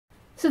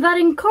So that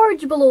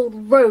incorrigible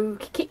old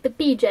rogue,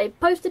 KickthePJ,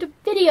 posted a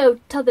video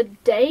t'other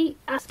day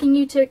asking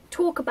you to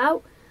talk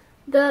about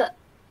the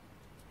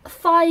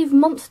 5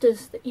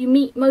 monsters that you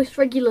meet most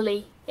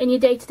regularly in your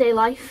day-to-day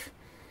life.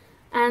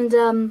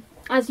 And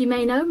as you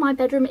may know, my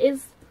bedroom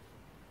is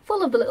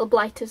full of the little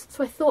blighters,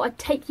 so I thought I'd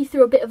take you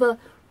through a bit of a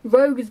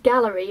rogues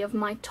gallery of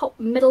my top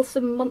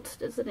meddlesome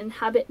monsters that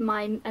inhabit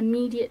my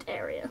immediate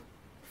area.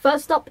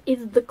 First up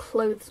is the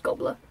Clothes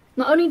Gobbler.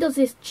 Not only does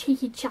this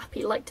cheeky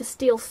chappy like to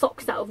steal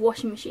socks out of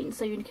washing machines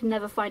so you can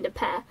never find a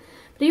pair,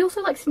 but he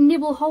also likes to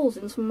nibble holes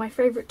in some of my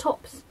favourite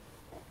tops.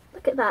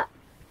 Look at that.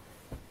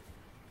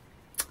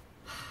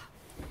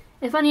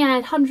 If only I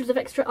had hundreds of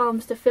extra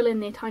arms to fill in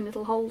the tiny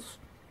little holes.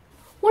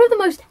 One of the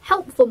most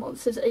helpful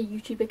monsters a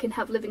YouTuber can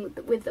have living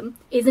with them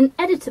is an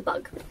editor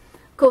bug.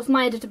 Of course,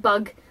 my editor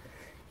bug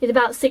is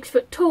about 6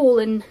 foot tall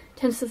and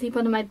tends to sleep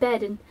under my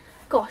bed, and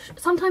gosh,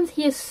 sometimes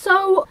he is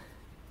so...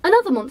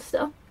 Another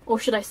monster, or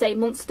should I say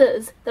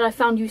monsters, that I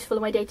found useful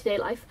in my day-to-day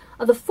life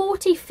are the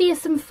 40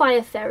 fearsome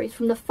fire fairies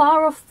from the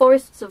far-off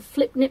forests of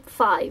Flipnip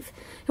 5,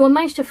 who I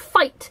managed to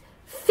fight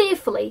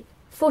fearfully,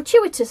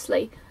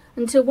 fortuitously,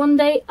 until one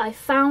day I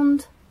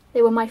found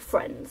they were my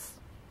friends.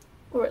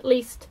 Or at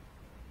least,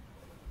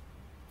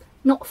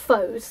 not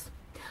foes.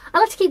 I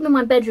like to keep them in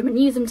my bedroom and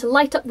use them to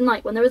light up the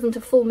night when there isn't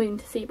a full moon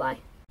to see by.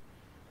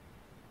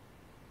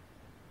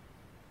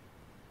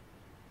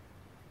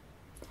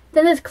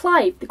 Then there's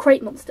Clive, the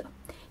crate monster.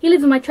 He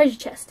lives in my treasure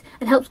chest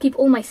and helps keep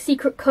all my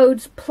secret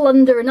codes,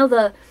 plunder and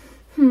other,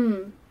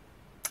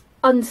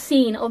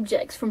 unseen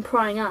objects from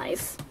prying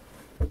eyes.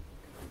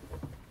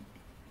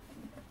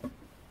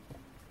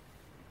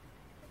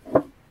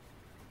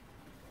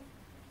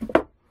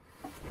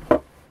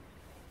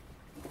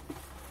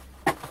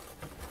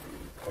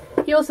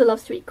 He also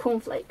loves to eat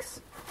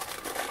cornflakes.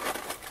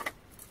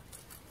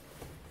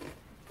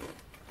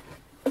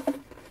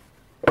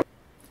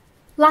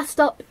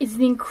 Last up is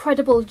the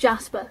incredible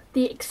Jasper,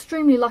 the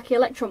extremely lucky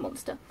electro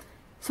monster.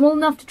 Small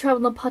enough to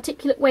travel on the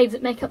particulate waves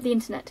that make up the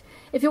internet.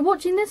 If you're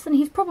watching this, then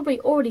he's probably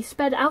already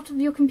sped out of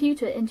your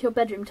computer into your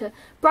bedroom to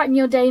brighten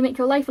your day, make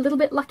your life a little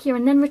bit luckier,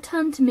 and then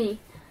return to me.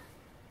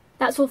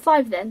 That's all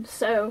 5 then,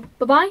 so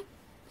bye-bye,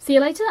 see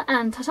you later,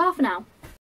 and ta-ta for now.